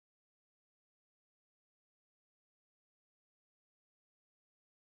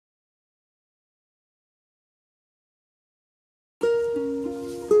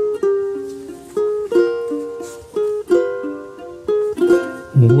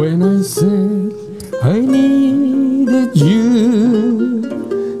When I said I needed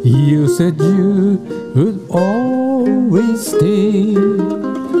you, you said you would always stay.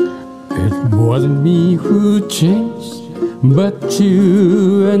 It wasn't me who changed, but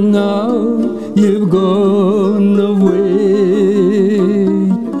you, and now you've gone away.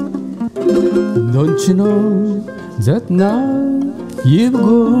 Don't you know that now you've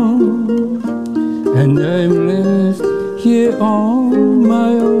gone, and I'm left here on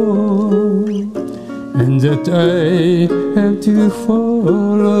my own, and that I have to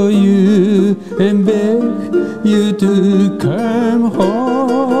follow you and beg you to come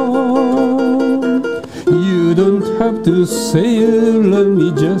home. You don't have to say you love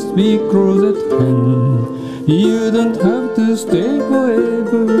me just be close at hand. You don't have to stay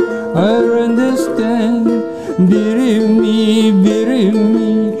forever, I understand. Believe me,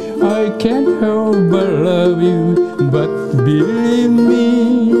 I can't help but love you. But believe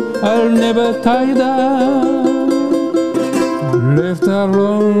me, I'll never tie down. Left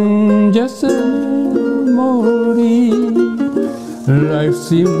alone, just a memory. Life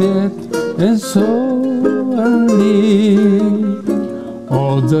seemed dead and so unreal.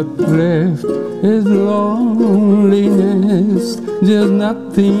 All that left is loneliness. There's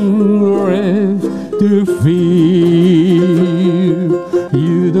nothing left to feel.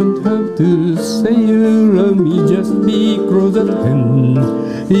 You don't have to say you love me, just be close at hand.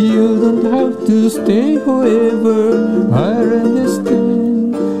 You don't have to stay forever, I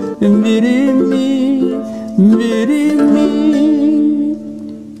understand. Believe me, believe me.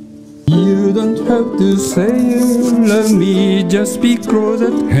 You don't have to say you love me, just be close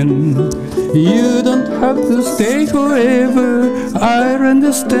at hand. You don't have to stay forever, I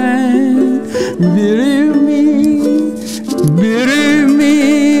understand. Believe me, believe me.